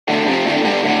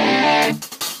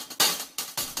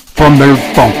From their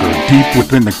bunker deep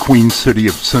within the Queen City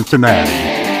of Cincinnati,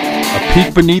 a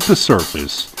peek beneath the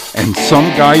surface, and some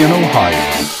guy in Ohio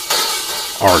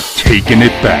are taking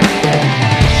it back.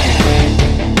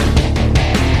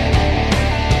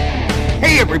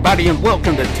 Hey everybody, and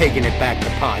welcome to Taking It Back, the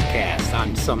podcast.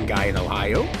 I'm some guy in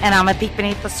Ohio. And I'm a peek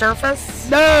beneath the surface?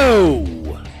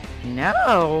 No!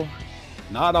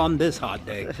 Not on this hot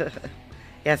day.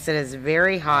 Yes, it is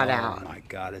very hot out. Oh my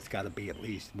God, it's got to be at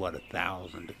least,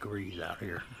 1,000 degrees out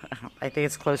here. I think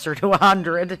it's closer to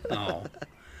 100. Oh.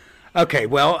 Okay,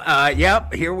 well,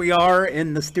 yep, here we are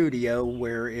in the studio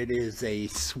where it is a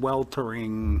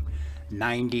sweltering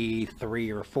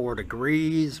 93 or 4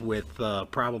 degrees with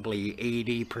probably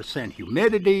 80%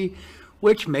 humidity,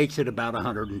 which makes it about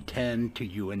 110 to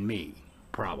you and me,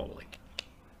 probably.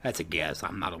 That's a guess.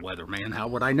 I'm not a weatherman. How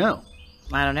would I know?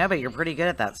 I don't know, but you're pretty good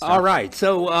at that stuff. All right.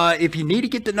 So if you need to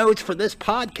get the notes for this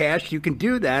podcast, you can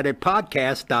do that at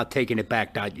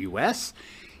podcast.takingitback.us.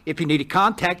 If you need to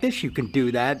contact us, you can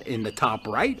do that in the top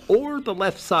right or the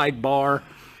left sidebar.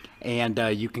 And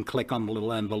you can click on the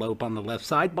little envelope on the left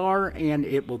sidebar, and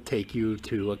it will take you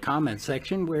to a comment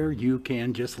section where you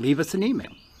can just leave us an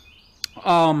email.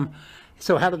 So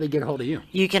how do they get a hold of you?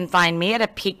 You can find me at a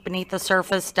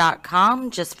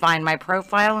peekbeneaththesurface.com. Just find my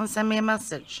profile and send me a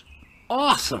message.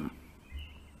 Awesome.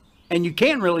 And you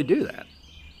can really do that.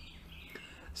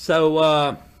 So,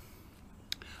 a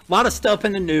lot of stuff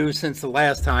in the news since the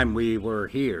last time we were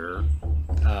here.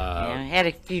 Yeah, I had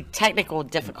a few technical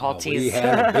difficulties. We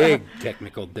had a big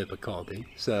technical difficulty.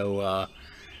 So,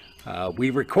 we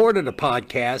recorded a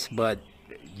podcast, but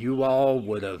you all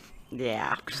would have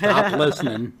stopped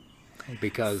listening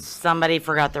because somebody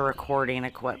forgot the recording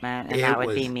equipment, and that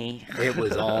would be me. It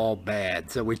was all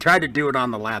bad. So we tried to do it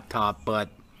on the laptop, but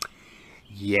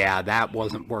yeah, that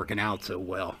wasn't working out so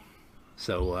well.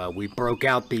 So we broke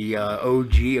out the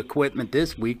OG equipment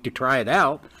this week to try it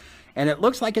out, and it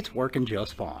looks like it's working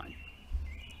just fine.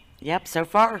 Yep, so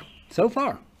far. So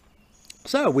far.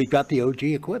 So we've got the OG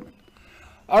equipment.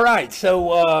 All right,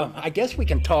 so I guess we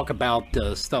can talk about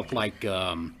stuff like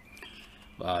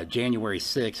January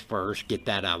 6th first, get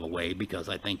that out of the way, because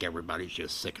I think everybody's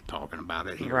just sick of talking about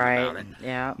it, hearing about it.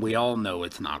 Yeah. We all know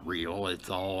it's not real. It's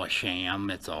all a sham.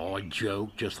 It's all a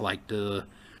joke, just like the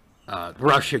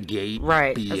Russiagate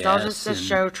Right. BS, it's all just a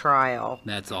show trial.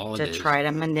 That's all it is. To try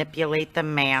to manipulate the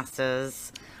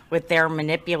masses with their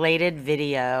manipulated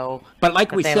video. But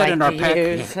like we said in our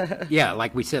podcast, yeah,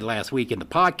 like we said last week in the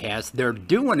podcast, they're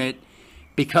doing it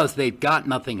because they've got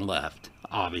nothing left,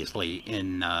 obviously,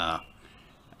 in their,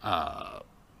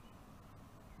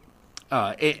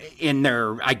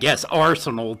 I guess,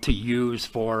 arsenal to use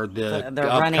for the they're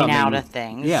running out of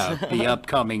things. Yeah, the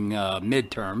upcoming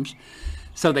midterms.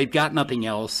 So they've got nothing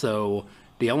else. So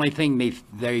the only thing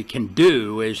they can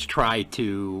do is try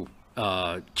to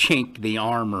chink the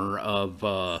armor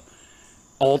of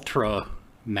ultra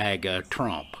MAGA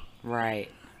Trump.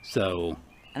 Right. So.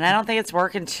 And I don't think it's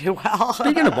working too well.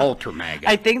 Speaking of ultra MAGA,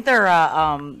 I think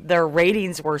their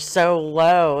ratings were so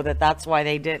low that's why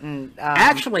they didn't.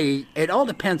 Actually, it all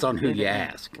depends on who you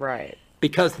ask. Right.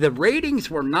 Because the ratings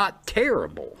were not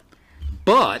terrible,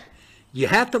 but you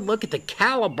have to look at the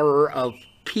caliber of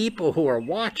people who are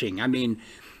watching. I mean,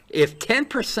 if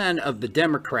 10% of the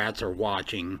Democrats are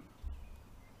watching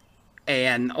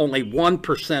and only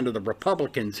 1% of the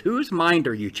Republicans, whose mind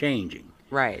are you changing?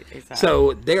 Right, exactly.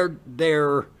 So their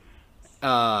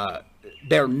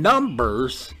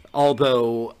numbers,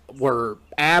 although were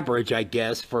average, I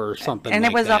guess, for something and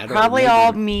like that. And it was probably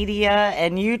all media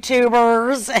and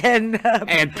YouTubers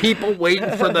and people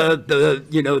waiting for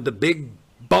the big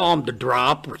bomb to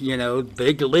drop,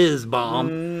 big Liz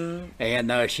bomb.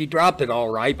 And she dropped it all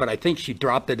right, but I think she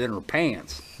dropped it in her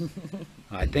pants.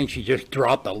 I think she just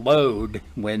dropped a load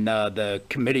when the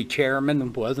committee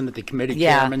chairman, wasn't it the committee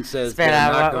chairman, says they're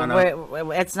not going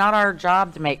to... It's not our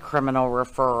job to make criminal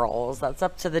referrals. That's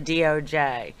up to the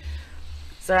DOJ.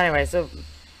 So anyway,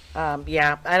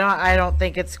 yeah, I don't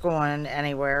think it's going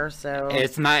anywhere. So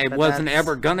it's not. It wasn't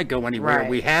ever going to go anywhere. Right.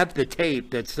 We have the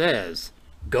tape that says,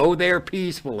 go there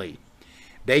peacefully.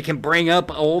 They can bring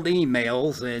up old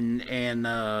emails and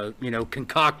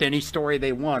concoct any story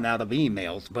they want out of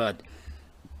emails, but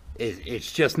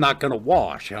it's just not going to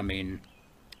wash. I mean,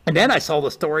 and then I saw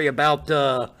the story about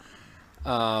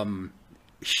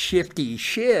Shifty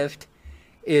Shift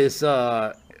is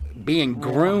being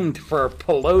groomed for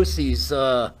Pelosi's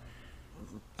the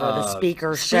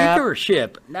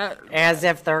speakership. As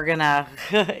if they're gonna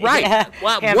right.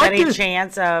 Well, have any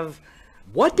chance of.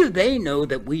 What do they know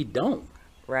that we don't?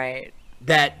 Right.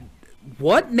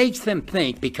 What makes them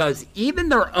think? Because even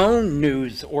their own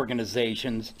news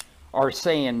organizations are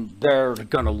saying they're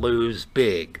going to lose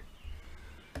big.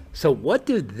 So what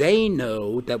do they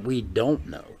know that we don't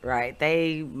know? Right.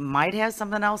 They might have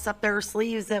something else up their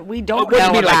sleeves that we don't Would it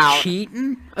know be about. like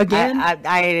cheating again?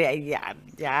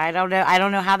 I don't know. I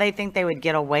don't know how they think they would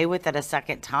get away with it a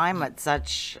second time at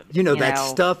such.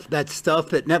 That stuff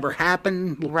that never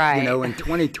happened. Right. In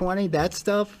 2020, that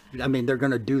stuff. I mean, they're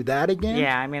going to do that again.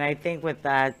 Yeah. I mean, I think with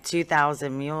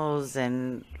 2,000 mules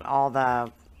and all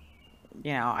the.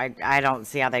 I don't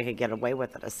see how they could get away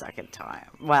with it a second time.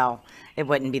 Well, it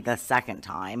wouldn't be the second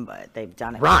time, but they've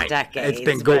done it for decades. It's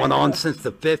been going on since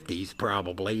the 50s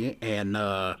probably, and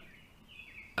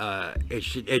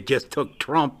it just took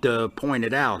Trump to point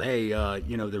it out. Hey,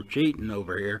 they're cheating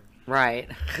over here. Right.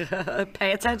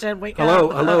 Pay attention. Wake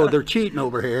up. Hello, they're cheating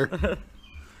over here.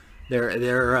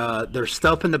 They're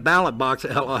stuffing the ballot box.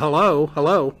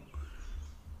 Hello.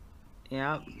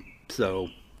 Yep. So,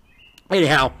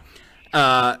 anyhow.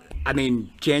 I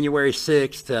mean, January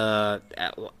 6th,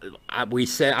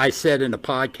 I said in the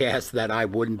podcast that I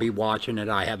wouldn't be watching it.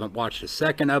 I haven't watched a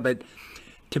second of it.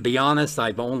 To be honest,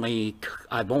 I've only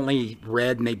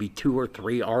read maybe 2 or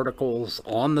 3 articles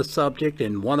on the subject,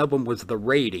 and one of them was the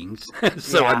ratings.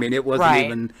 So, I mean, it wasn't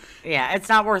even... Yeah, it's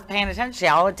not worth paying attention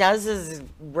to. All it does is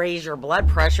raise your blood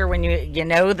pressure when you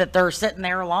know that they're sitting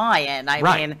there lying. I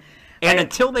mean... And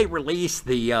until they release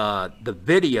the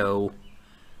video...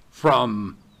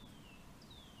 from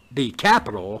the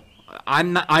Capitol,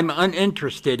 I'm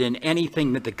uninterested in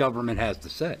anything that the government has to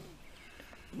say.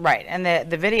 Right, and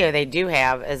the video they do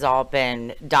have has all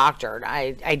been doctored.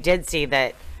 I did see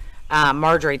that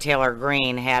Marjorie Taylor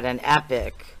Greene had an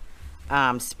epic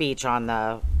speech on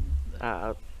the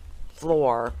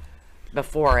floor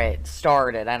before it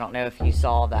started. I don't know if you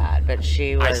saw that, but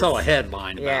she was... I saw a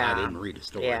headline about it. I didn't read a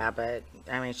story. Yeah, but,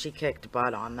 I mean, she kicked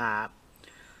butt on that.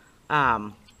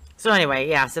 So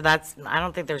anyway, so that's, I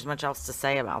don't think there's much else to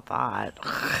say about that.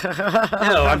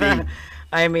 No,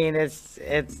 I mean, it's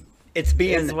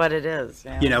what it is.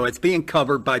 Yeah. It's being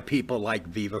covered by people like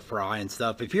Viva Fry and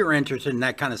stuff. If you're interested in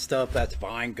that kind of stuff, that's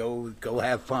fine. Go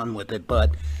have fun with it.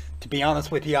 But to be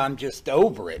honest with you, I'm just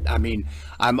over it. I mean,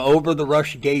 I'm over the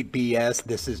Russiagate BS.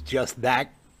 This is just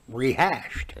that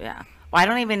rehashed. Yeah. Well, I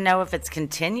don't even know if it's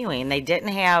continuing. They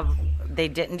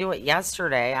didn't do it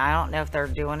yesterday. I don't know if they're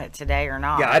doing it today or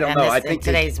not. Yeah, I don't know. I think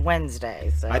today's Wednesday.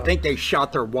 So. I think they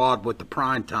shot their wad with the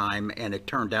prime time, and it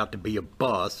turned out to be a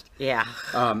bust. Yeah.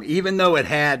 Even though it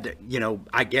had,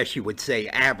 I guess you would say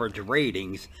average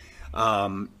ratings,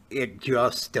 it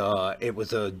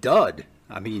was a dud.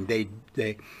 I mean,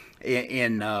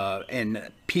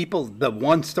 and people, the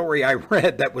one story I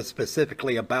read that was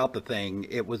specifically about the thing,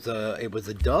 it was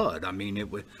a dud. I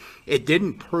mean, it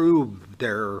didn't prove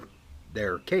their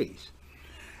case.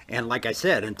 And like I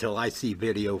said, until I see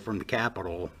video from the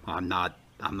Capitol, I'm not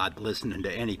listening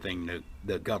to anything that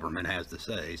the government has to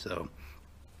say. So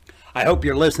I hope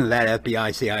you're listening to that,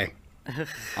 FBI, CIA.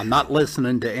 I'm not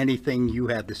listening to anything you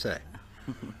have to say.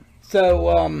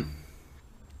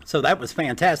 So that was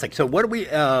fantastic. So what do we,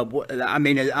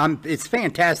 it's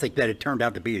fantastic that it turned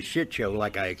out to be a shit show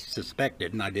like I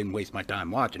suspected, and I didn't waste my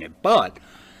time watching it. But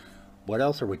what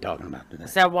else are we talking about today?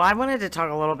 So, well, I wanted to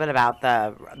talk a little bit about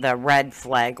the red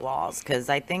flag laws, because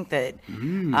I think that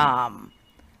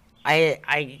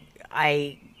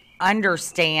I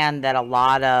understand that a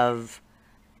lot of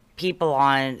people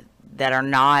that are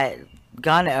not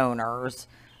gun owners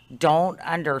don't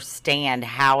understand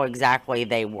how exactly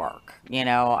they work.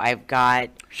 I've got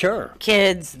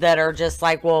kids that are just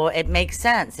like, well, it makes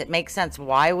sense. It makes sense.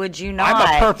 Why would you not?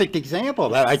 I'm a perfect example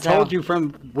of that. I told you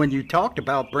from when you talked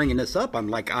about bringing this up, I'm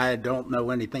like, I don't know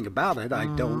anything about it. I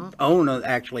don't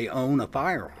actually own a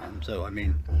firearm. So, I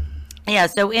mean... Yeah,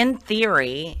 so in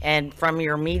theory, and from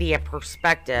your media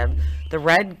perspective, the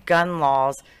red gun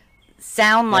laws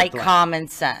sound like common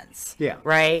sense. Yeah.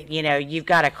 Right? You've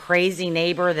got a crazy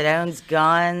neighbor that owns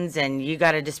guns, and you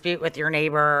got a dispute with your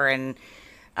neighbor, and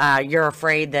you're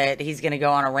afraid that he's going to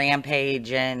go on a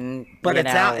rampage and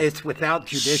it's without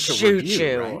judicial shoot review,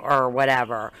 you, right? or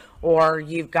whatever. Or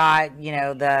you've got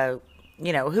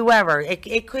whoever.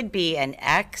 It could be an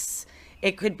ex.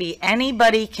 It could be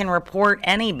anybody can report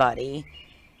anybody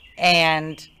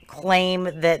and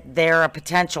claim that they're a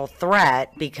potential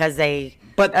threat because they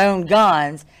own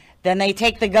guns. Then they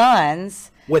take the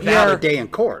guns without a day in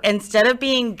court. Instead of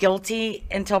being guilty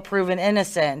until proven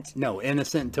innocent. No,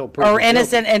 innocent until proven guilty. Or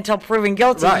innocent until proven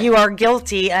guilty. Right. You are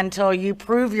guilty until you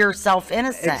prove yourself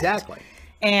innocent. Exactly.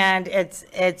 And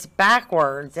it's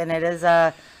backwards, and it is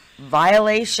a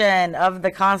violation of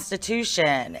the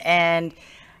Constitution. And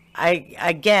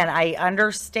I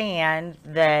understand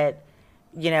that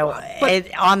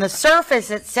On the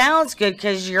surface, it sounds good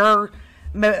because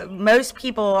most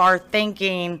people are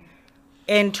thinking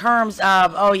in terms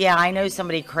of, oh yeah, I know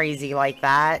somebody crazy like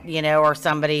that, or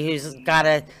somebody who's got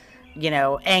a,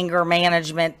 anger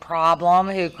management problem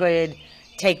who could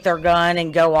take their gun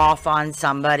and go off on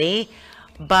somebody.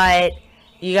 But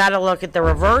you got to look at the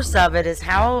reverse of it, is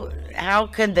how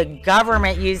could the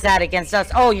government use that against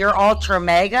us? Oh, you're ultra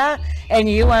mega and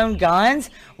you own guns?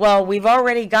 Well, we've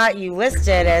already got you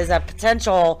listed as a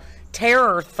potential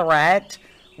terror threat.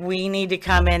 We need to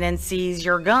come in and seize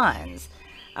your guns.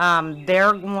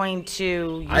 They're going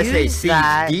to use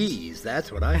that. D's.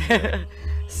 That's what I say.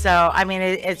 So, I mean,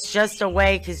 it's just a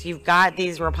way, because you've got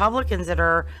these Republicans that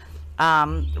are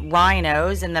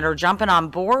rhinos and that are jumping on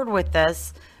board with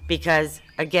this because,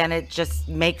 again, it just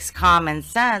makes common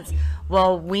sense.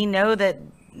 Well, we know that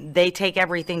they take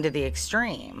everything to the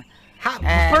extreme.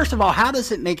 First of all, how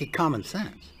does it make it common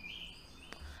sense?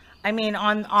 I mean,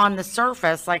 on the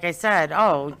surface, like I said,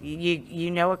 oh,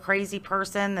 you know a crazy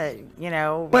person that,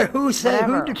 But who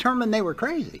whatever. determined they were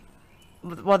crazy?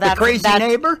 Well, the crazy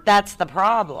neighbor? That's the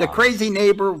problem. The crazy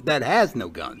neighbor that has no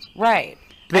guns. Right.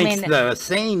 Thinks the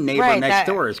sane neighbor next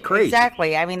door is crazy.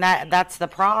 Exactly. I mean, that's the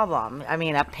problem. I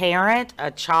mean, a parent,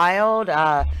 a child,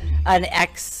 an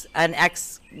ex,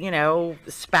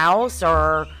 spouse,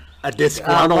 or a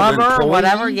disgruntled lover, employee,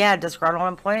 whatever. Yeah, disgruntled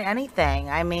employee, anything.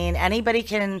 I mean, anybody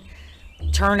can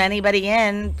turn anybody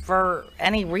in for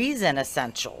any reason,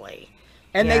 essentially.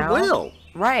 And they will.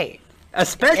 Right.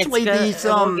 Especially these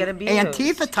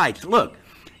Antifa types. Look,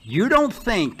 you don't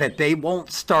think that they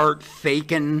won't start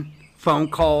faking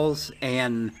phone calls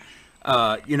and,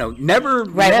 never.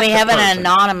 Right, we have an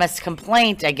anonymous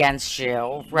complaint against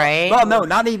you, right? Well, no,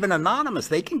 not even anonymous.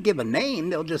 They can give a name.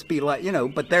 They'll just be like,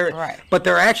 but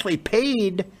they're actually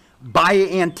paid by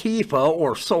Antifa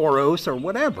or Soros or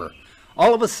whatever.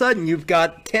 All of a sudden, you've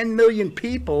got 10 million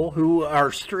people who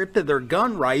are stripped of their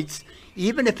gun rights,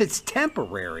 even if it's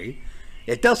temporary.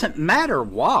 It doesn't matter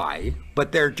why,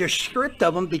 but they're just stripped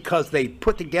of them because they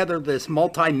put together this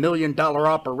multi-million-dollar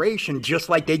operation, just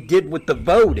like they did with the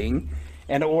voting,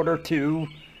 in order to,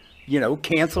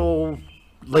 cancel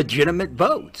legitimate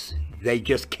votes. They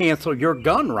just cancel your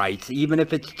gun rights, even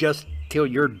if it's just till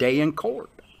your day in court.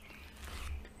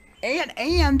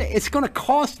 And it's going to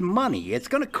cost money. It's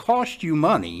going to cost you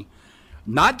money.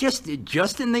 Not just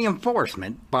in the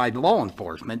enforcement by law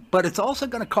enforcement, but it's also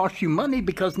going to cost you money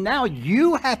because now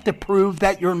you have to prove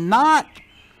that you're not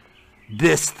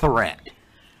this threat.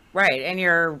 Right, and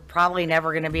you're probably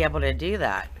never going to be able to do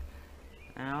that.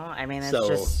 I mean, it's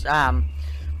just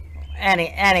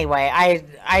anyway.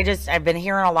 I've been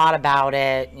hearing a lot about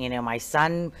it. My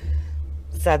son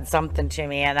said something to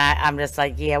me, and I'm just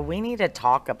like, yeah, we need to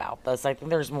talk about this. I think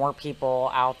there's more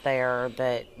people out there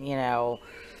that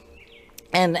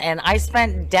And I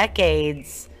spent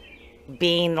decades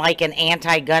being like an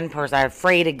anti-gun person,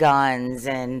 afraid of guns,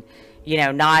 and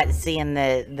not seeing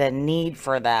the need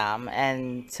for them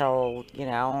until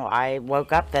I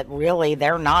woke up that really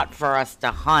they're not for us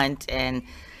to hunt and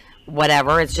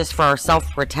whatever. It's just for our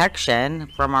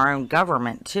self-protection from our own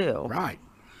government too. Right.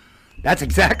 That's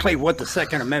exactly what the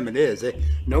Second Amendment is.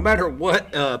 No matter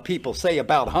what people say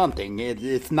about hunting,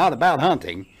 it's not about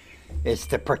hunting. It's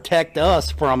to protect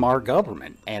us from our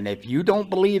government. And if you don't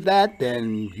believe that,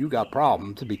 then you got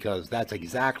problems, because that's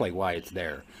exactly why it's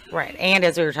there. Right. And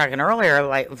as we were talking earlier,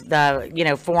 like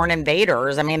the, foreign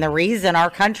invaders, I mean, the reason our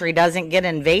country doesn't get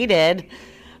invaded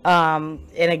in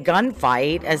a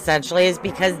gunfight, essentially, is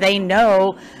because they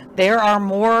know there are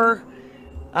more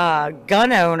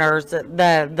gun owners,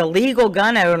 the legal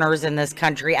gun owners in this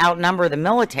country outnumber the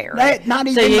military.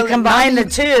 So you combine the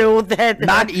two.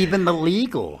 Not even the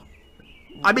legal.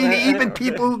 I mean, even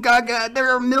people who got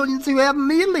there are millions who have them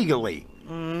illegally.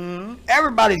 Mm-hmm.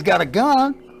 Everybody's got a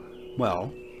gun.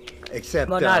 Well,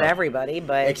 except not everybody,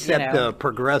 but except the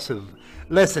progressive.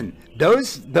 Listen,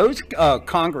 those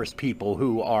Congress people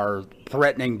who are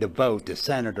threatening to vote, the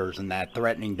senators and that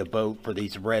threatening to vote for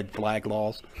these red flag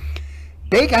laws,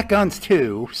 they got guns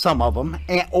too, some of them,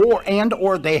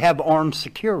 or they have armed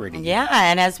security. Yeah,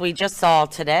 and as we just saw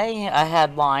today, a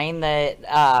headline that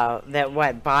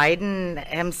Biden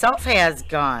himself has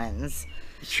guns.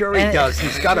 Sure he does.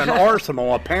 He's got an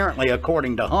arsenal, apparently,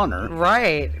 according to Hunter.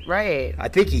 Right. I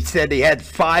think he said he had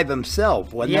 5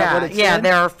 himself. Wasn't that what it said? Yeah,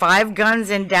 there are 5 guns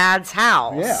in Dad's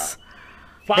house.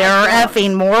 Yeah. There are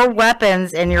effing more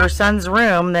weapons in your son's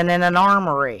room than in an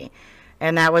armory.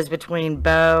 And that was between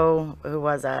Bo, who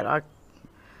was that?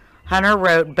 Hunter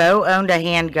wrote, Bo owned a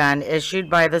handgun issued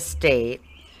by the state,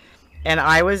 and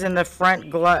I was in the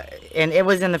front glove, and it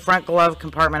was in the front glove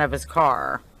compartment of his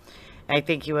car. I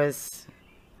think he was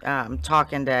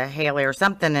talking to Haley or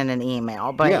something in an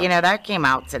email. But, Yeah. you know, that came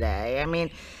out today. I mean,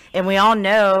 and we all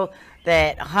know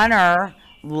that Hunter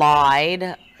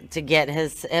lied to get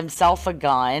himself a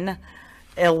gun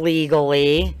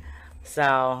illegally.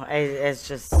 So it's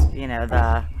just, you know,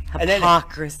 the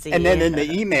hypocrisy. And then in the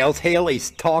emails, Haley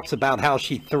talks about how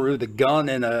she threw the gun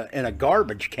in a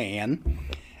garbage can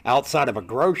outside of a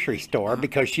grocery store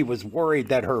because she was worried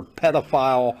that her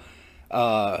pedophile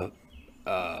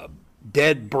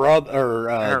dead brother,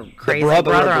 Her the crazy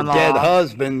brother of her brother-in-law. dead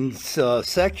husband's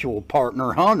sexual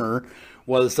partner, Hunter,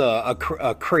 was a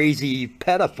crazy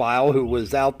pedophile who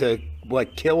was out to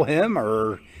kill him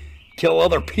or kill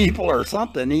other people or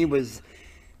something. He was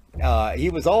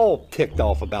all ticked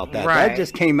off about that. Right. That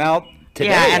just came out today.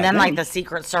 Yeah, and I then like think. the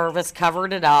Secret Service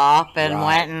covered it up and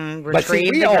Right. went and But see,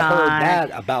 retrieved we the all gun. heard that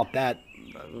about that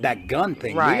gun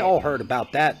thing. Right. We all heard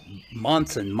about that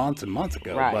months and months and months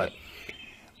ago. Right.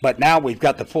 But now we've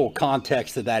got the full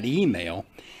context of that email.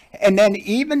 And then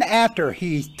even after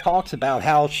he talks about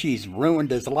how she's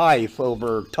ruined his life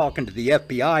over talking to the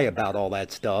FBI about all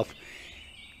that stuff,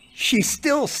 she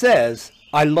still says,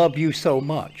 "I love you so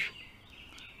much,"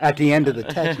 at the end of the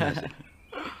text message.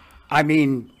 I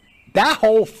mean, that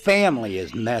whole family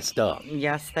is messed up.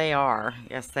 Yes, they are.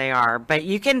 Yes, they are. But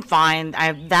you can find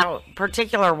that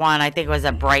particular one. I think was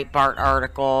a Breitbart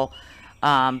article.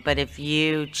 But if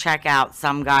you check out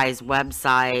some guy's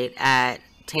website at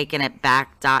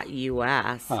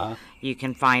takingitback.us, you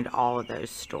can find all of those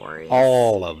stories.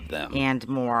 All of them. And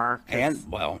more. 'Cause And,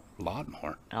 well, a lot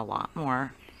more. a lot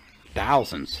more.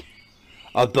 Thousands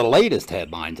of the latest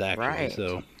headlines, actually. Right.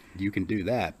 So you can do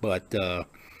that. But,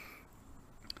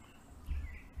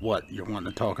 what, you're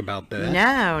wanting to talk about that?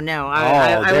 No.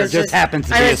 Oh, there was just happens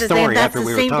to be I a was just story saying, that's after the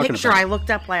we were same talking picture about I it. looked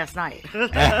up last night.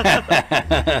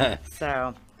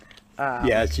 So,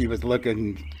 Yeah, she was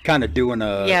looking, kind of doing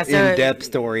a Yeah, so- in-depth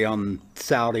story on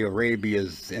Saudi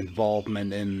Arabia's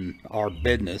involvement in our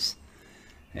business.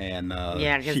 And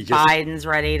yeah, because she just, Biden's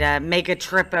ready to make a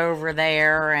trip over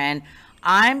there, and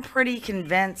I'm pretty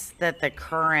convinced that the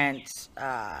current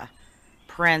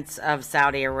Prince of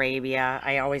Saudi Arabia,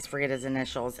 I always forget his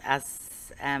initials,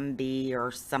 SMB or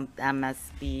some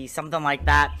MSB, something like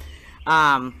that,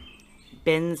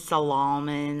 Bin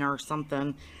Salman or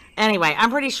something. Anyway, I'm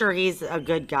pretty sure he's a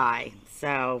good guy.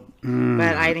 So,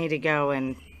 but I need to go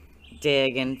and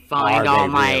dig and find Are all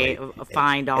they my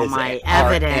really?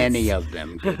 evidence. Are any of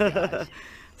them good guys?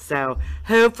 So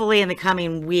hopefully in the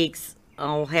coming weeks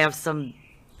I'll have some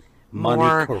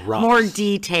Money corrupts. more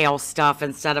detail stuff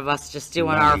instead of us just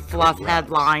doing our Money fluff corrupts.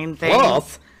 headline things.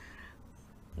 Fluff?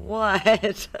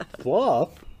 What? Fluff?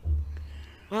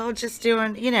 Well, just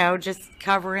doing, just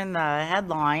covering the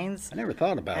headlines. I never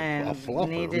thought about And a fluffer.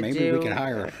 need to Maybe we do- can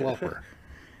hire a fluffer.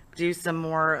 Do some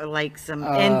more, some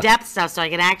in-depth stuff so I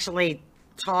can actually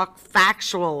talk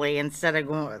factually instead of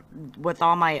going with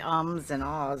all my ums and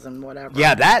ahs and whatever.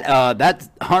 Yeah, that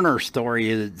Hunter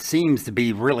story seems to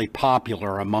be really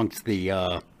popular amongst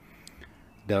the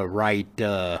right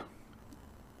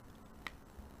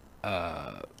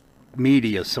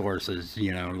media sources,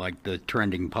 like the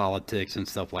trending politics and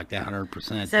stuff like that.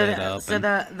 100% So, that up. so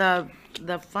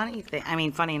the funny thing, I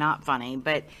mean, funny, not funny,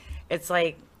 but it's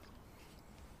like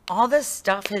all this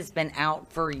stuff has been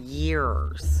out for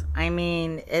years. I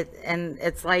mean,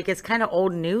 it's like it's kind of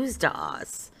old news to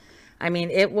us. I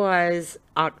mean, it was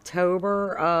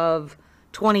October of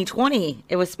 2020.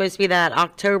 It was supposed to be that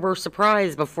October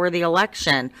surprise before the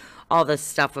election. All this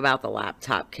stuff about the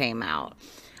laptop came out.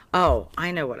 Oh,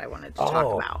 I know what I wanted to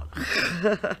talk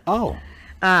about.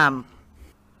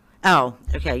 Oh,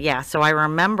 okay, yeah. So I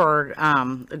remembered,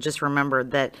 just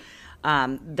remembered that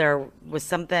there was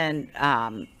something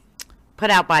put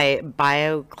out by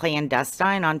Bio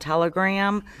Clandestine on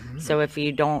Telegram. So if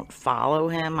you don't follow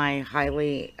him, I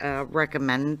highly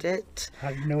recommend it.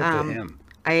 How do you know it's him?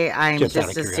 I'm Just out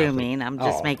just of curiosity. assuming. I'm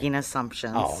just Oh, making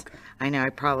assumptions. Oh, okay. I know I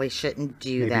probably shouldn't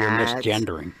do Maybe that. you're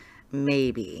misgendering.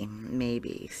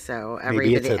 Maybe. So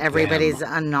Maybe it's a everybody's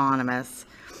them. anonymous.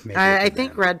 Maybe I it's a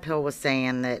think them. Red Pill was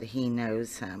saying that he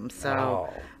knows him. So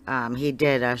he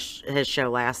did his show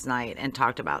last night and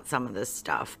talked about some of this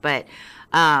stuff. But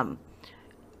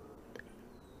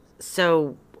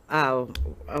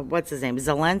what's his name?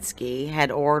 Zelensky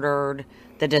had ordered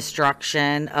the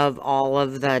destruction of all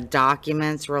of the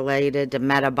documents related to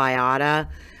Metabiota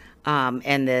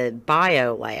and the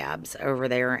bio labs over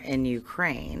there in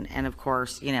Ukraine. And of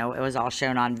course, it was all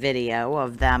shown on video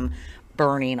of them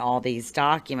burning all these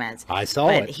documents. I saw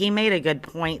but it. He made a good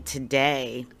point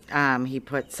today. He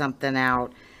put something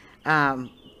out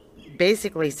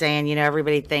basically saying,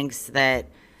 everybody thinks that,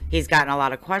 he's gotten a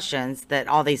lot of questions that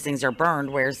all these things are burned.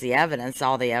 Where's the evidence?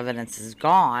 All the evidence is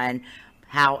gone.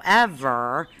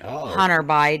 However, Hunter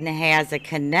Biden has a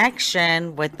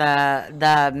connection with the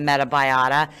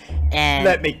metabiota, and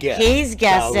Let me guess. he's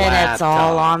guessing it's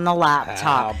all on the How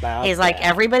laptop. about He's like, that?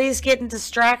 everybody's getting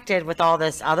distracted with all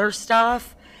this other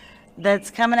stuff that's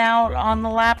coming out on the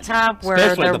laptop, where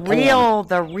Especially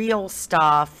the real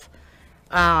stuff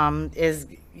is,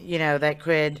 that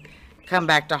could come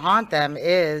back to haunt them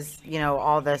is,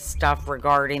 all this stuff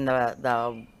regarding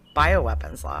the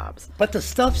bioweapons labs. But the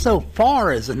stuff so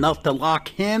far is enough to lock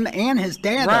him and his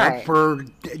dad Right. up for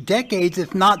decades,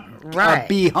 if not Right.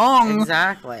 be hung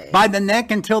Exactly. by the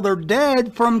neck until they're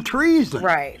dead from treason.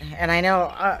 Right. And I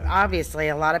know, obviously,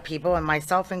 a lot of people, and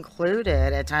myself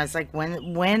included, at times, like,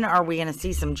 when are we going to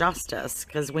see some justice?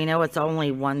 Because we know it's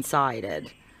only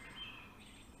one-sided.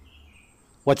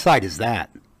 What side is that?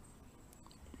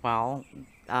 Well,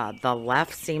 the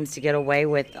left seems to get away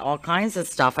with all kinds of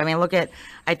stuff. I mean, look at,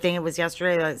 I think it was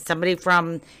yesterday, somebody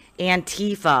from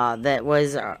Antifa that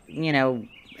was,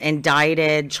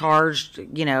 indicted, charged,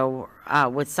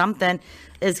 with something,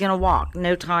 is going to walk.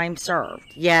 No time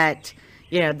served. Yet,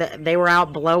 they were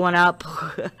out blowing up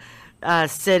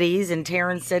cities and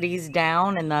tearing cities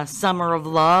down in the summer of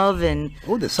love and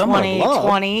Oh, the summer of love.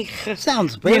 2020.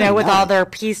 Sounds very with nice. all their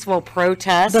peaceful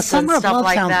protests The summer and of stuff love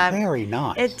like sounds that. very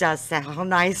nice. It does sound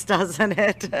nice, doesn't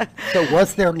it? So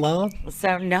was there love?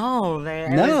 So no, it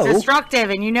No. was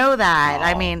destructive, and you know that. Oh.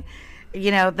 I mean,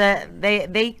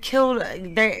 they killed.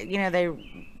 They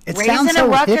It raising sounds a so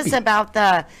ruckus hippie. about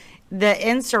the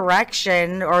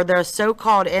insurrection, or the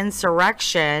so-called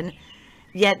insurrection,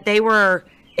 yet they were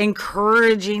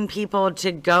encouraging people to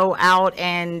go out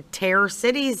and tear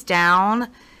cities down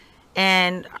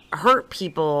and hurt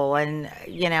people, and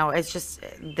it's just,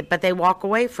 but they walk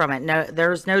away from it. No,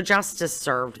 there's no justice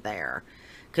served there,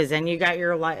 because then you got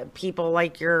your people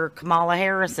like your Kamala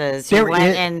Harris's who There went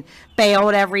is- and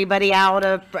bailed everybody out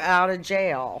of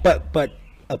jail. But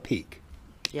a peek.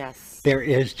 Yes, There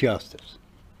is justice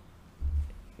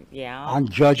yeah, on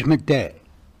Judgment Day.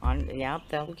 yeah,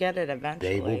 they'll get it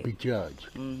eventually. They will be judged.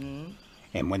 Mm-hmm.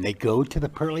 And when they go to the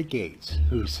pearly gates,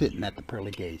 who's sitting at the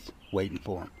pearly gates waiting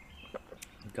for them?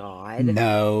 God.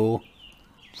 No,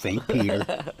 St. Peter.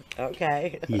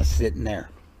 Okay. He's sitting there.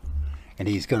 And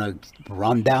he's going to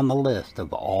run down the list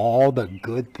of all the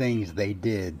good things they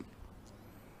did.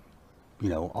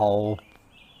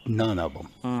 None of them.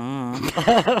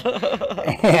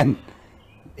 And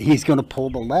he's going to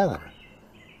pull the lever.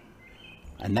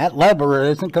 And that lever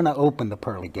isn't going to open the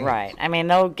pearly gates. Right. I mean,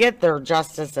 they'll get their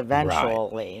justice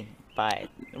eventually, but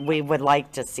we would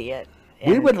like to see it.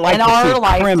 We would like in to our see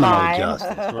criminal lifetime.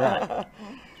 justice, right?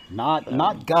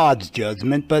 Not God's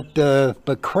judgment, but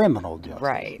criminal justice.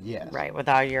 Right. Yes. Right. With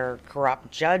all your corrupt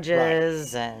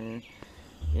judges and,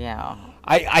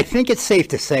 I think it's safe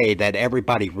to say that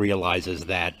everybody realizes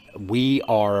that we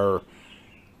are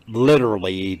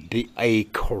literally a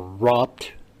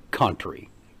corrupt country.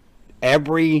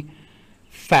 Every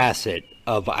facet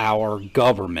of our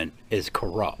government is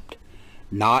corrupt.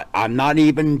 I'm not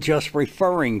even just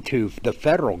referring to the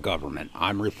federal government.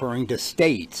 I'm referring to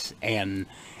states and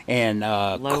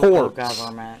local courts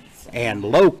governments. and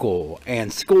local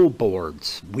and school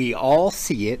boards. We all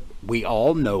see it. We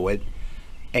all know it,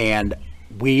 and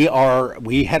we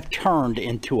have turned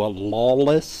into a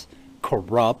lawless,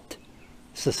 corrupt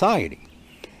society.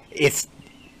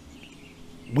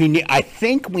 I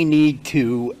think we need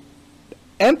to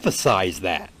emphasize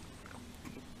that,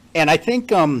 and I think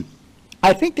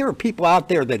there are people out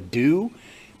there that do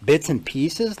bits and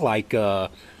pieces, like I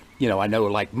know,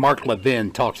 like Mark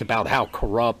Levin talks about how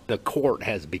corrupt the court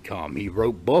has become. He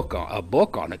wrote a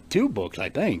book on it, 2 books, I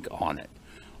think, on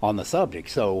the subject.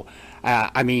 So,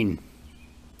 I mean,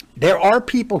 there are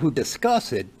people who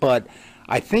discuss it, but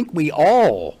I think we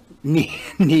all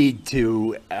need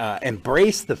to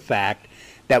embrace the fact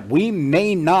that we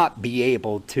may not be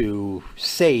able to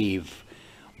save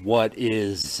what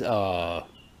has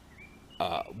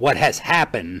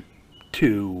happened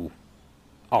to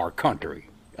our country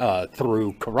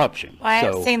through corruption.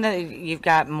 Well, I've seen that you've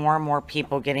got more and more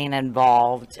people getting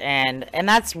involved, and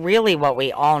that's really what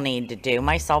we all need to do,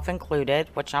 myself included,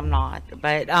 which I'm not,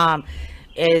 but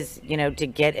is, to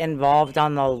get involved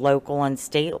on the local and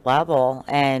state level.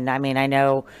 And I mean, I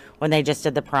know when they just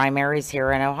did the primaries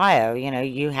here in Ohio,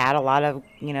 you had a lot of,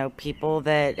 people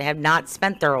that have not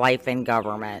spent their life in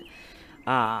government,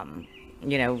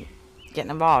 getting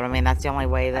involved. I mean, that's the only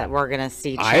way that we're going to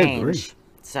see change. I agree.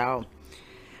 So,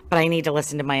 but I need to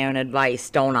listen to my own advice,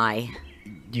 don't I?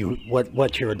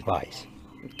 What's your advice?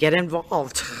 Get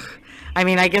involved. I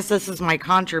mean, I guess this is my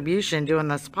contribution doing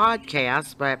this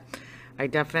podcast, but I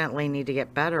definitely need to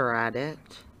get better at it.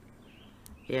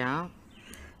 Yeah.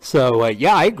 So,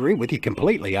 yeah, I agree with you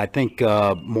completely. I think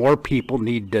more people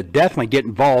need to definitely get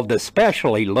involved,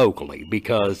 especially locally,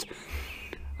 because,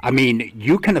 I mean,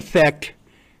 you can affect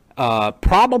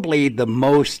probably the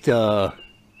most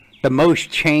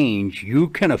change you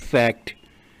can affect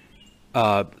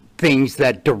things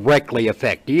that directly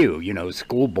affect you, you know,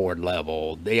 school board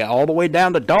level, all the way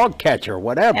down to dog catcher,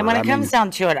 whatever. And when it comes down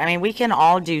to it, I mean, we can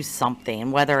all do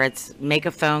something, whether it's make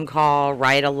a phone call,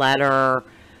 write a letter,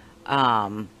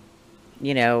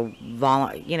 you know,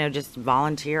 just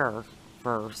volunteer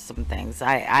for some things.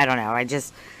 I don't know. I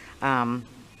just, you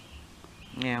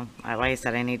know, like I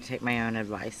said, I need to take my own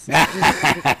advice.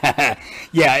 Yeah,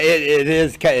 it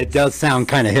is. It does sound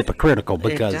kind of hypocritical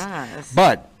because, It does.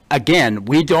 but again,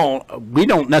 we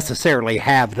don't necessarily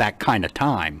have that kind of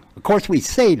time. Of course, we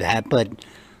say that, but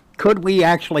could we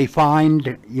actually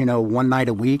find, you know, one night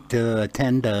a week to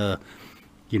attend a,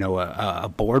 you know, a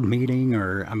board meeting,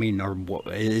 or I mean, or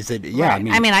is it? Yeah, Right.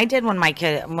 I mean, I did when my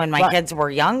kids were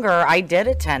younger. I did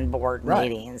attend board Right.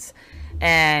 meetings,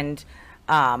 and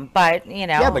but you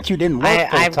know, Yeah, but you didn't work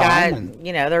I've got full-time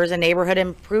you know, there's a neighborhood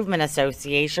improvement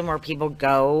association where people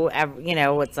go. You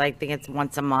know, it's like I think it's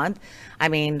once a month. I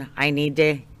mean,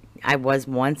 I was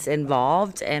once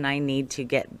involved, and I need to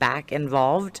get back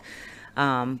involved.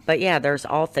 But yeah, there's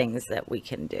all things that we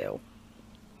can do.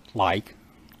 like.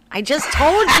 I just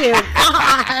told you.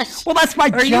 Gosh. Well, that's my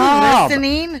Are job. you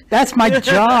listening? That's my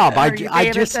job. Are you I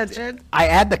paying just attention? I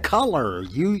add the color.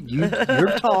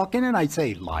 You're talking, and I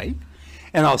say like,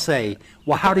 and I'll say,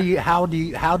 well, how do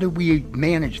we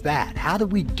manage that? How do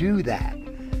we do that?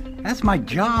 That's my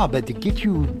job, to get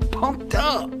you pumped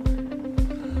up.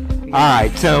 All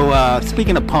right. So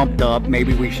speaking of pumped up,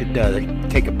 maybe we should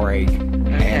take a break,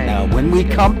 and when we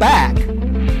come back,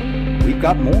 we've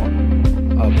got more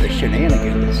of the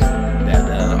shenanigans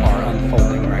that are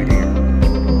unfolding right here.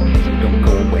 So don't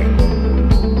go away.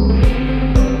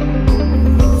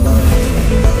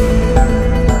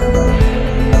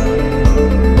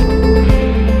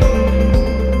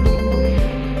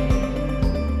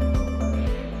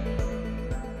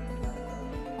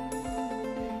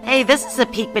 Hey, this is A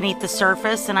Peek Beneath the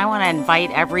Surface, and I want to invite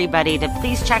everybody to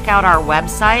please check out our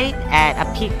website at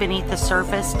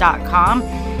apeekbeneaththesurface.com.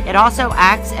 It also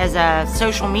acts as a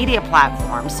social media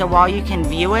platform, so while you can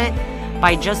view it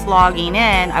by just logging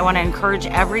in, I want to encourage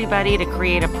everybody to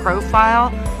create a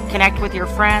profile, connect with your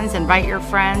friends, invite your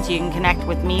friends. You can connect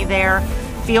with me there.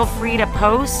 Feel free to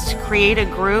post, create a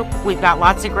group. We've got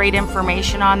lots of great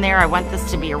information on there. I want this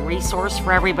to be a resource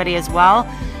for everybody as well,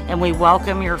 and we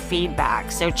welcome your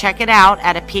feedback. So check it out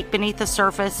at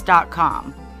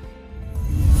apeekbeneaththesurface.com.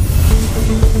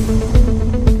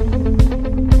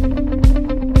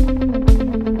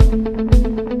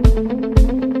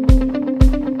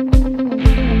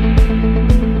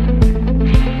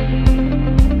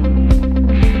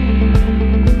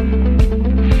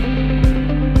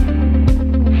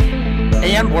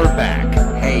 And we're back.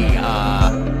 Hey,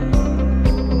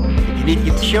 if you need to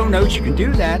get the show notes, you can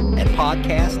do that at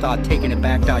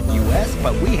podcast.takingitback.us.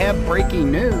 But we have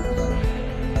breaking news.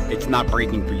 It's not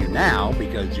breaking for you now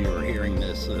because you're hearing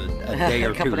this a day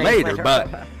or two couple days later.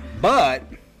 later. But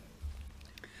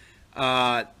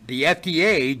the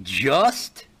FDA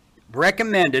just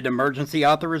recommended emergency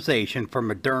authorization for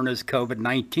Moderna's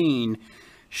COVID-19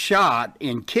 shot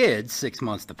in kids 6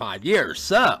 months to 5 years.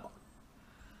 So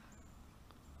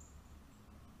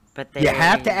But you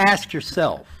have to ask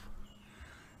yourself.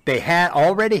 They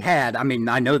already had, I mean,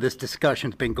 I know this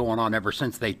discussion's been going on ever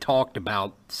since they talked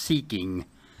about seeking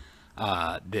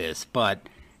this, but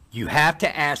you have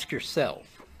to ask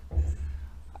yourself,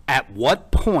 at what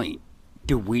point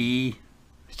do we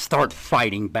start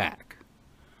fighting back?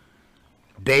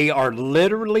 They are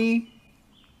literally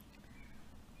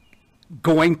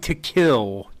going to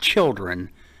kill children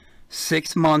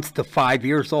 6 months to 5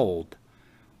 years old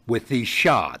with these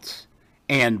shots,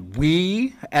 and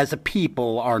we as a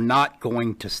people are not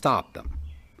going to stop them.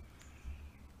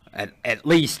 At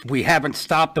least we haven't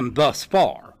stopped them thus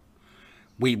far.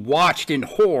 We watched in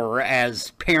horror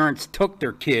as parents took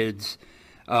their kids,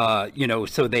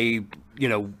 so they,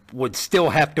 would still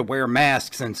have to wear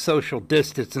masks and social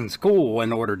distance in school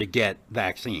in order to get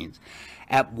vaccines.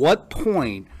 At what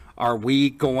point are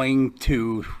we going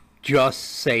to just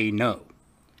say no?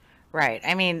 Right.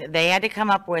 I mean, they had to come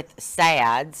up with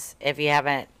SADS, if you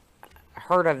haven't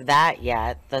heard of that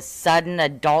yet, the sudden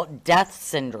adult death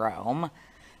syndrome,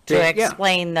 to Yeah.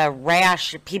 explain the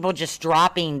rash, people just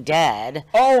dropping dead.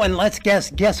 Oh, and let's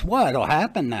guess what will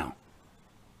happen now.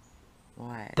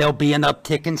 What? There'll be an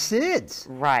uptick in SIDS.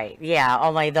 Right. Yeah.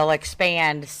 Only they'll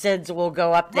expand. SIDS will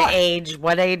go up the age.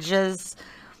 What ages?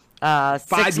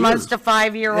 6 months to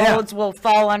 5-year-olds will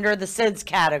fall under the SIDS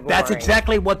category. That's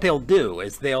exactly what they'll do.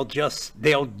 Is they'll just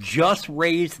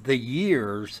raise the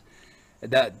years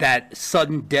that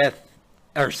sudden death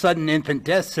or sudden infant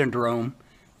death syndrome.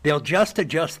 They'll just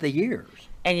adjust the years.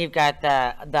 And you've got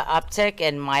the uptick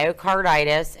in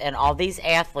myocarditis and all these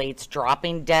athletes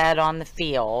dropping dead on the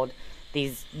field.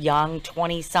 These young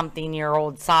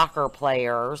 20-something-year-old soccer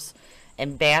players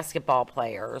and basketball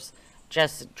players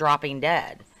just dropping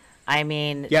dead. I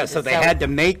mean... Yeah, so they had to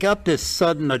make up this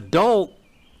sudden adult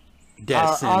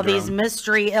death syndrome. All these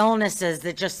mystery illnesses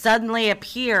that just suddenly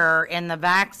appear in the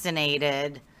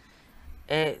vaccinated.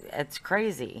 It's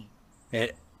crazy.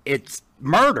 It's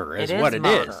murder is what it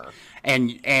is.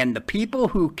 And the people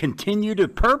who continue to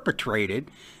perpetrate it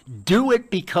do it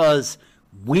because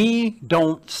we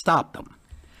don't stop them.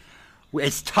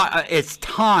 It's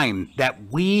time that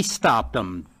we stop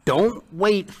them. Don't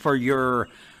wait for your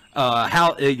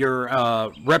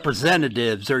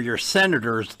representatives or your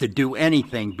senators to do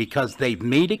anything, because they've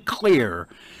made it clear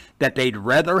that they'd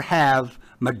rather have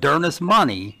Moderna's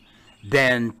money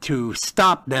than to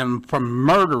stop them from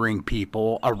murdering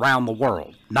people around the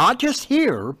world. Not just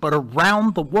here, but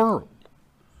around the world.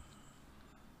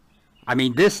 I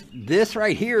mean, this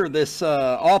right here, this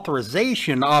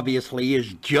authorization obviously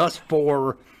is just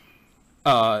for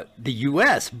the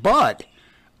U.S., but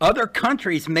other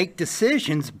countries make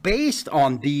decisions based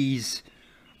on these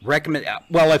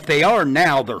well, if they are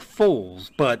now, they're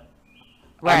fools, but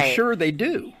right. I'm sure they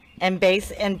do. And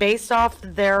based off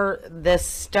this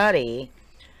study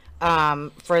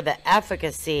for the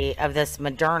efficacy of this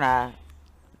Moderna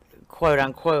quote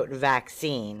unquote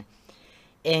vaccine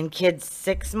in kids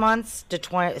 6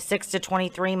 to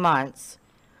 23 months,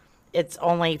 it's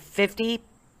only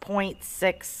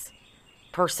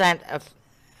 50.6% of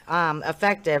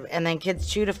effective, and then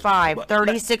kids 2 to 5,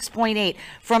 36.8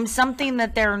 from something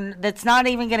that's not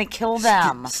even going to kill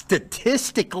them.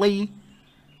 Statistically,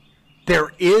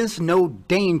 there is no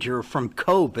danger from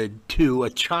COVID to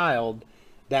a child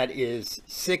that is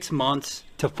 6 months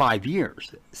to 5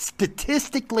 years.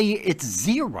 Statistically, it's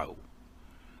zero.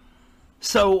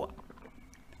 So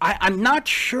I'm not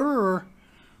sure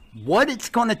what it's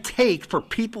going to take for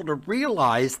people to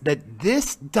realize that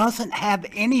this doesn't have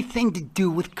anything to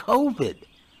do with COVID.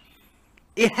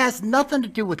 It has nothing to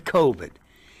do with COVID.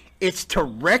 It's to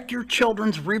wreck your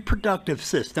children's reproductive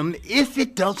system if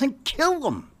it doesn't kill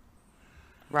them.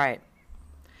 Right.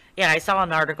 Yeah, I saw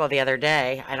an article the other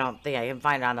day. I don't think I can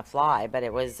find it on the fly, but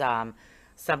it was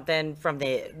something from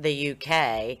the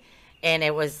UK, and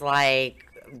it was like,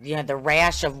 the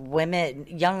rash of women,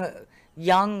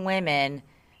 young women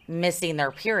missing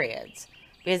their periods,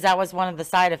 because that was one of the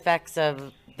side effects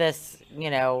of this,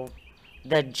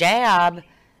 the jab,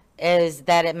 is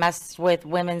that it messed with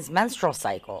women's menstrual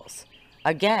cycles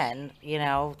again,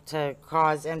 to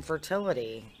cause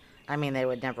infertility. I mean, they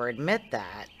would never admit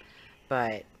that,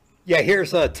 but yeah, here's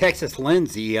Texas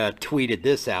Lindsay tweeted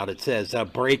this out. It says,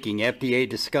 breaking, FDA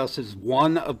discusses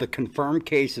one of the confirmed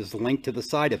cases linked to the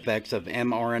side effects of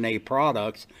mRNA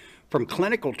products from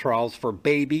clinical trials for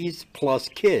babies plus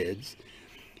kids.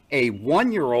 A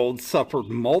 1-year-old suffered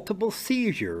multiple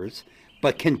seizures,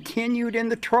 but continued in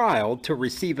the trial to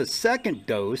receive a second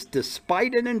dose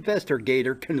despite an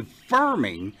investigator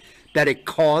confirming that it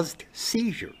caused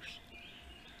seizures.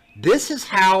 This is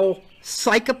how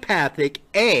psychopathic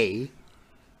the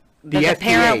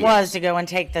parent was to go and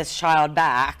take this child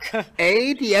back.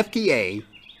 A, the FDA,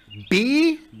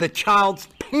 B, the child's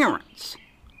parents.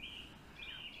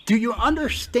 Do you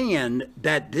understand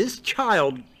that this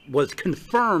child was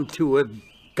confirmed to have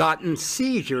gotten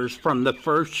seizures from the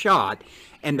first shot,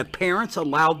 and the parents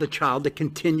allowed the child to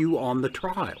continue on the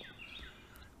trial?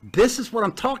 This is what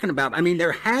I'm talking about. I mean,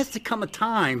 there has to come a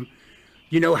time,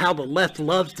 how the left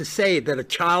loves to say that a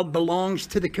child belongs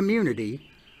to the community.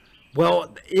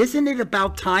 Well, isn't it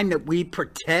about time that we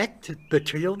protect the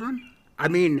children? I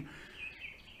mean,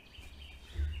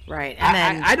 right. And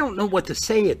then, I don't know what to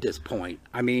say at this point.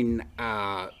 I mean,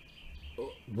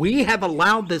 we have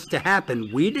allowed this to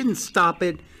happen. We didn't stop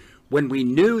it when we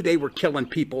knew they were killing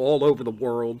people all over the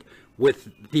world with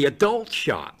the adult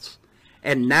shots.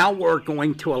 And now we're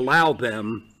going to allow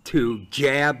them to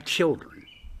jab children.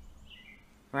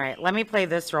 Right. Let me play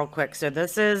this real quick. So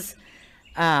this is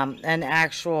an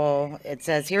actual, it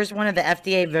says, here's one of the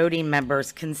FDA voting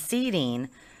members conceding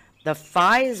the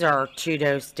Pfizer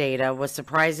 2-dose data was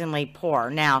surprisingly poor.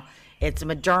 Now, it's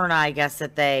Moderna, I guess,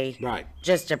 that they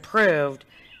just approved,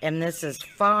 and this is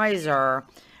Pfizer.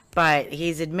 but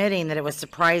he's admitting that it was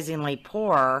surprisingly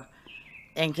poor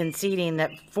and conceding that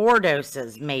 4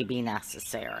 doses may be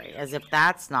necessary, as if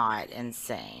that's not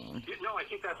insane. No, I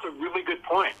think that's a really good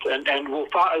point. And we'll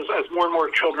as more and more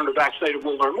children are vaccinated,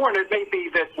 we'll learn more. And it may be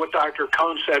that what Dr.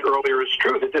 Cohn said earlier is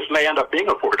true, that this may end up being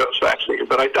a 4-dose vaccine.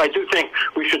 But I do think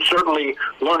we should certainly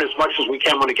learn as much as we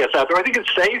can when it gets out there. I think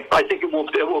it's safe. I think it will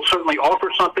certainly offer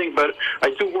something. But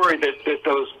I do worry that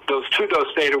those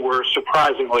 2-dose data were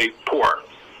surprisingly poor.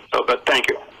 So, but thank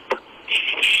you.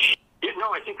 Yeah,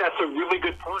 no, I think that's a really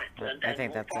good point. I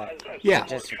think that's it. Yeah.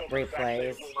 Just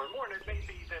replays.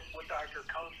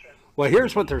 Well,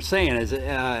 here's what they're saying is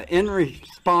in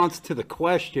response to the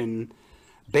question,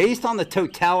 based on the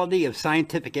totality of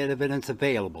scientific evidence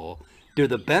available, do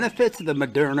the benefits of the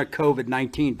Moderna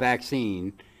COVID-19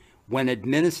 vaccine, when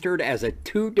administered as a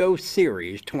 2-dose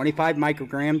series, 25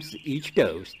 micrograms each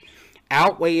dose,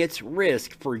 outweigh its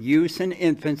risk for use in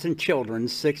infants and children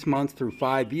 6 months through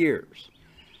 5 years?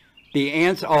 The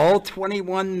answer, all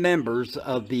 21 members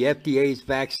of the FDA's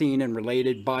Vaccine and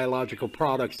Related Biological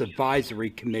Products Advisory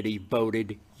Committee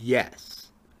voted yes.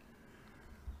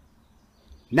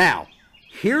 Now,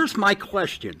 here's my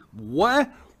question. What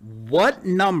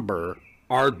number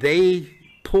are they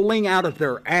pulling out of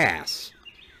their ass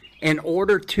in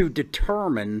order to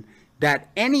determine that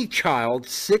any child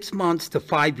 6 months to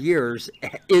 5 years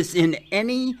is in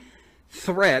any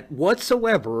threat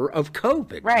whatsoever of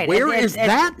COVID? Right. Where is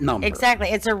that number? Exactly.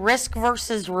 It's a risk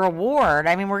versus reward.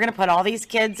 I mean, we're going to put all these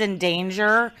kids in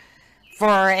danger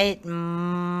for it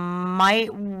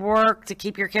might work to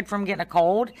keep your kid from getting a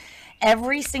cold.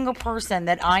 Every single person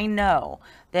that I know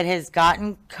that has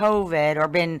gotten COVID or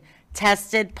been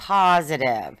tested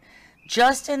positive,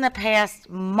 just in the past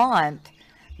month,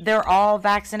 they're all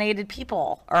vaccinated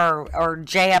people or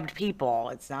jabbed people.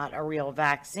 It's not a real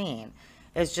vaccine.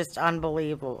 It's just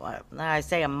unbelievable. I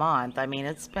say a month. I mean,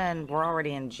 we're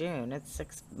already in June. It's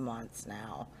 6 months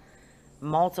now.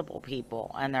 Multiple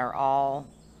people, and they're all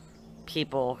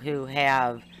people who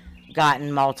have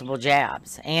gotten multiple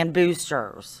jabs and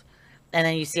boosters. And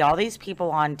then you see all these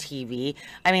people on TV.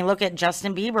 I mean, look at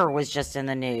Justin Bieber was just in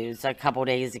the news a couple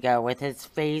days ago with his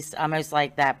face almost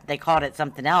like that. They called it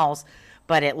something else,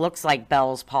 but it looks like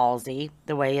Bell's palsy,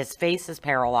 the way his face is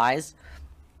paralyzed.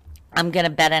 I'm going to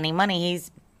bet any money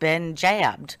he's been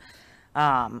jabbed.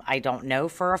 I don't know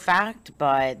for a fact,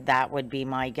 but that would be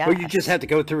my guess. Well, you just have to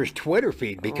go through his Twitter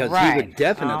feed because he would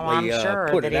definitely I'm sure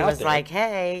put that it he out was there. like,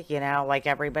 hey, like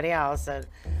everybody else.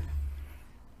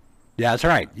 Yeah, that's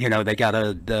right. They got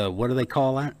what do they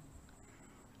call that?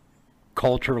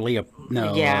 Culturally,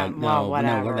 no, Yeah, no,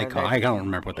 whatever. what do they call it? I don't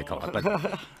remember what they call it,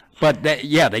 but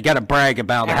they got to brag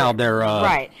about how they're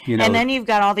right. And then you've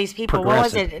got all these people. What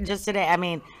was progressive. it just today? I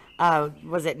mean,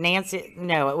 was it Nancy?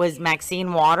 No, it was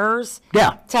Maxine Waters.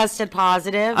 Yeah. Tested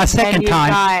positive. A second And you've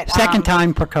time. got, Second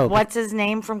time for COVID. What's his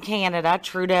name from Canada?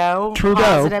 Trudeau. Trudeau.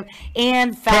 Positive.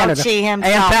 And Fauci Canada. himself.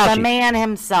 And Fauci. The man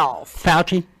himself.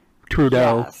 Fauci,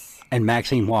 Trudeau, Yes. and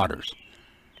Maxine Waters.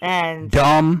 And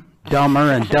Dumber,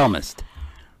 and dumbest.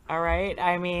 all right.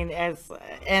 I mean,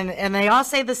 and they all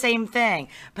say the same thing.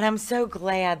 But I'm so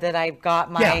glad that I've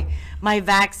got my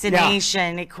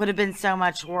vaccination. It could have been so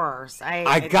much worse.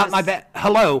 I got my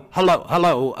hello,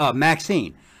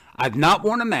 Maxine. I've not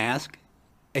worn a mask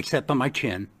except on my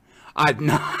chin. I've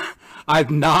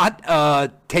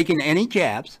not taken any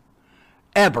jabs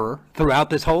ever throughout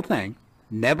this whole thing.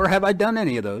 Never have I done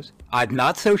any of those. I've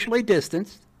not socially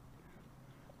distanced.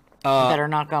 Better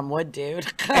knock on wood, dude.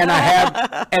 and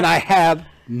I have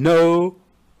no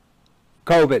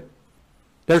COVID.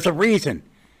 There's a reason.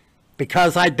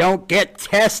 Because I don't get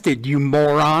tested, you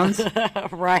morons.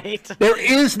 Right. There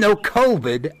is no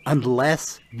COVID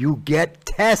unless you get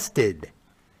tested.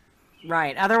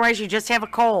 Right. Otherwise, you just have a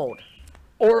cold.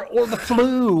 Or the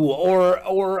flu, or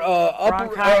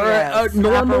Bronchitis,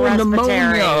 normal upper pneumonia,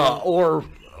 respiratory.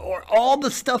 or all the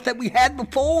stuff that we had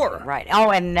before. Right. Oh,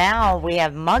 and now we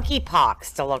have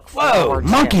monkeypox to look Whoa, forward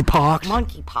to. monkeypox.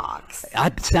 Monkeypox.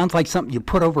 That sounds like something you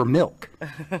put over milk.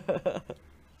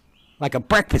 Like a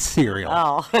breakfast cereal.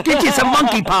 Oh. Get you some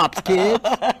monkey pops, kids.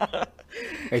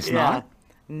 It's not?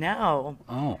 No.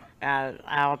 Oh.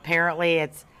 Apparently,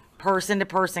 it's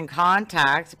person-to-person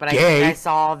contact, but I Gay. think I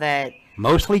saw that.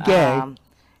 Mostly gay.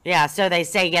 Yeah, so they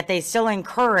say, yet they still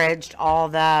encouraged all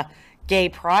the gay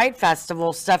pride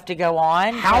festival stuff to go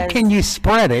on. How 'cause- can you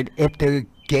spread it if the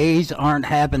gays aren't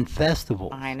having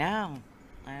festivals? I know.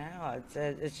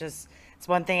 It's just, it's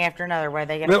one thing after another where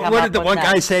they get to come What up did the with one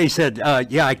that. guy say? He said,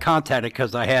 yeah, I contacted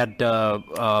because I had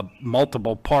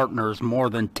multiple partners, more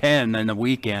than 10 in the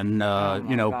weekend,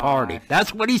 party. gosh.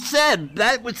 That's what he said.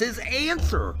 That was his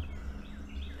answer.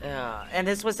 And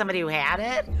this was somebody who had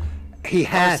it? He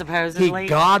supposedly? He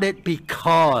got it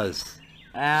because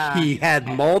he had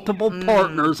multiple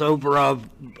partners over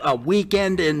a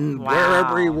weekend in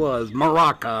wherever he was,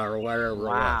 Morocco or wherever it was.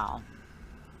 Wow.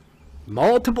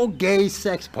 Multiple gay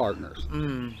sex partners.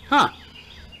 Huh.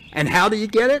 And how do you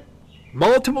get it?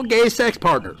 Multiple gay sex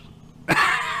partners.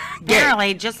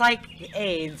 Apparently, just like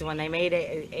AIDS, when they made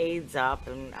AIDS up,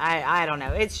 and I don't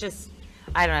know. It's just,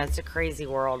 I don't know. It's a crazy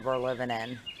world we're living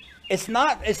in. It's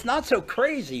not so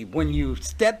crazy when you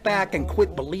step back and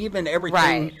quit believing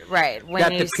everything right. When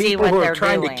that you the see people what who they're are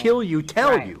trying doing. to kill you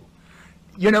tell Right. you.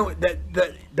 You know,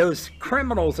 those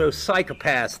criminals, those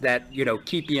psychopaths that, you know,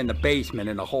 keep you in the basement,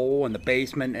 in a hole in the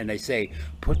basement, and they say,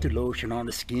 put the lotion on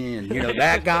the skin. You know,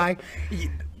 that guy.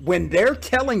 When they're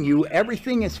telling you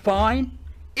everything is fine,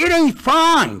 it ain't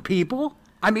fine, people.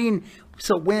 I mean,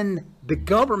 so when the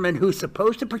government who's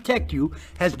supposed to protect you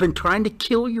has been trying to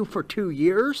kill you for 2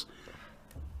 years,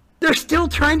 they're still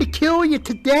trying to kill you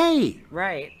today.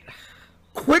 Right.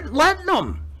 Quit letting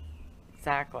them.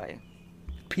 Exactly.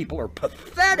 People are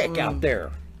pathetic out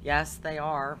there. Yes, they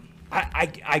are.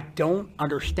 I don't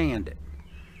understand it.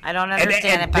 I don't understand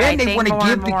it, And but then I they think want to more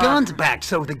give and the more- guns back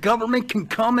so the government can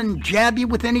come and jab you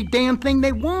with any damn thing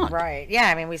they want. Right. Yeah,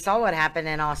 I mean, we saw what happened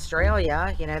in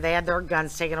Australia. You know, they had their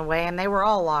guns taken away and they were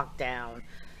all locked down.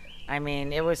 I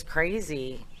mean, it was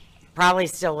crazy. Probably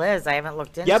still is. I haven't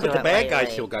looked into it Yeah, but the bad guys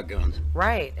lately. still got guns.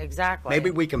 Right, exactly.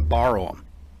 Maybe we can borrow them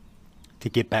to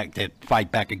get back to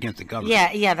fight back against the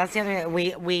government. Yeah, that's the other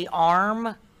thing. We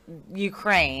arm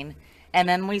Ukraine and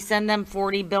then we send them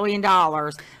 $40 billion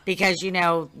because, you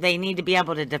know, they need to be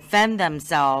able to defend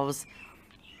themselves,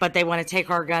 but they want to take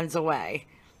our guns away.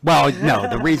 Well, no,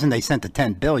 the reason they sent the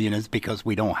 $10 billion is because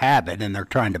we don't have it and they're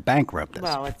trying to bankrupt us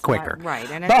Well, it's quicker. not, right,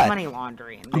 and it's But- money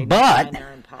laundering. They but- do it in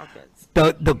their own pockets.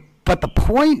 But the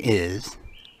point is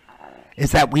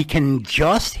that we can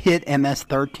just hit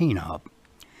MS-13 up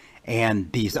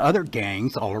and these other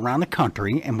gangs all around the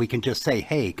country, and we can just say,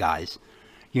 hey, guys,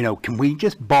 you know, can we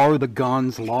just borrow the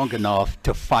guns long enough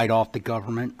to fight off the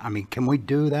government? I mean, can we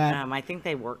do that? I think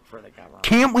they work for the government.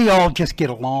 Can't we all just get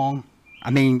along?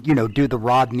 I mean, you know, do the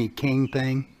Rodney King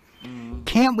thing.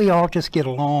 Can't we all just get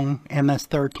along,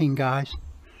 MS-13 guys?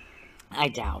 I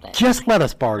doubt it. Just let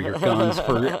us borrow your guns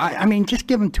for, I mean, just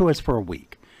give them to us for a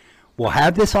week. We'll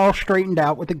have this all straightened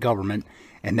out with the government,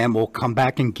 and then we'll come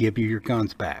back and give you your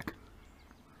guns back.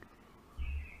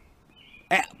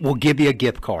 We'll give you a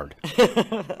gift card.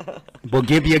 We'll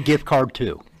give you a gift card,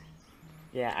 too.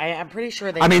 Yeah, I'm pretty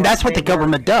sure they I mean, work- that's what they the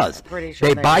government work- does. Pretty sure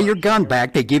They they buy work your gun for-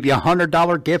 back. They give you a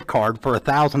 $100 gift card for a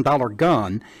 $1,000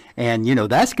 gun, and, you know,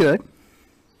 that's good.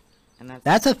 And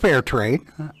That's a fair trade.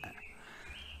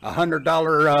 A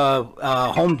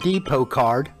 $100 Home Depot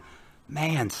card.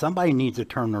 Man, somebody needs to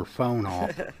turn their phone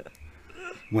off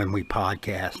when we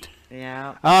podcast.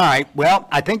 yeah, All right. Well,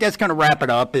 I think that's going to wrap it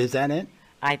up. Is that it?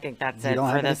 I think that's You it don't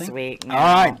for have this anything? week. All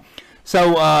right.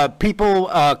 So, people,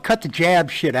 cut the jab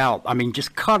shit out. I mean,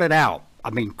 just cut it out. I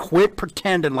mean, quit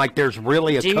pretending like there's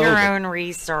really a Do COVID. your own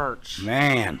research.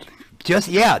 Man, just,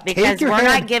 yeah, Because take your we're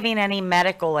head. not giving any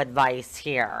medical advice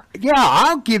here. Yeah,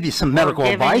 I'll give you some medical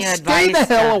giving advice. you Stay the advice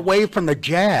hell to- away from the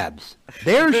jabs.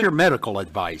 There's your medical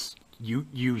advice, you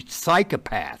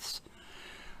psychopaths.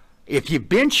 If you've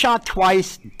been shot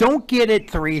twice, don't get it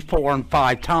 3, 4, and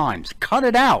 5 times. Cut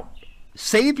it out.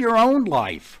 Save your own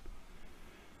life.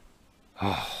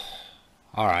 Oh,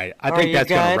 all right, I think you that's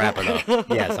going to good? wrap it up.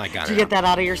 Yes, I got it. Did you get that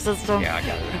out of your system? Yeah, I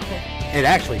got it out. It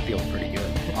actually feels pretty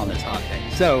good on this hot day.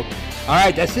 So, all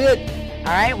right, that's it. All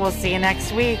right, we'll see you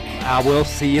next week. I will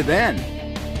see you then.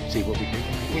 See what we did.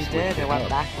 We did. It went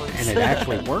backwards. And it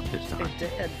actually worked this time. It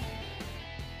did.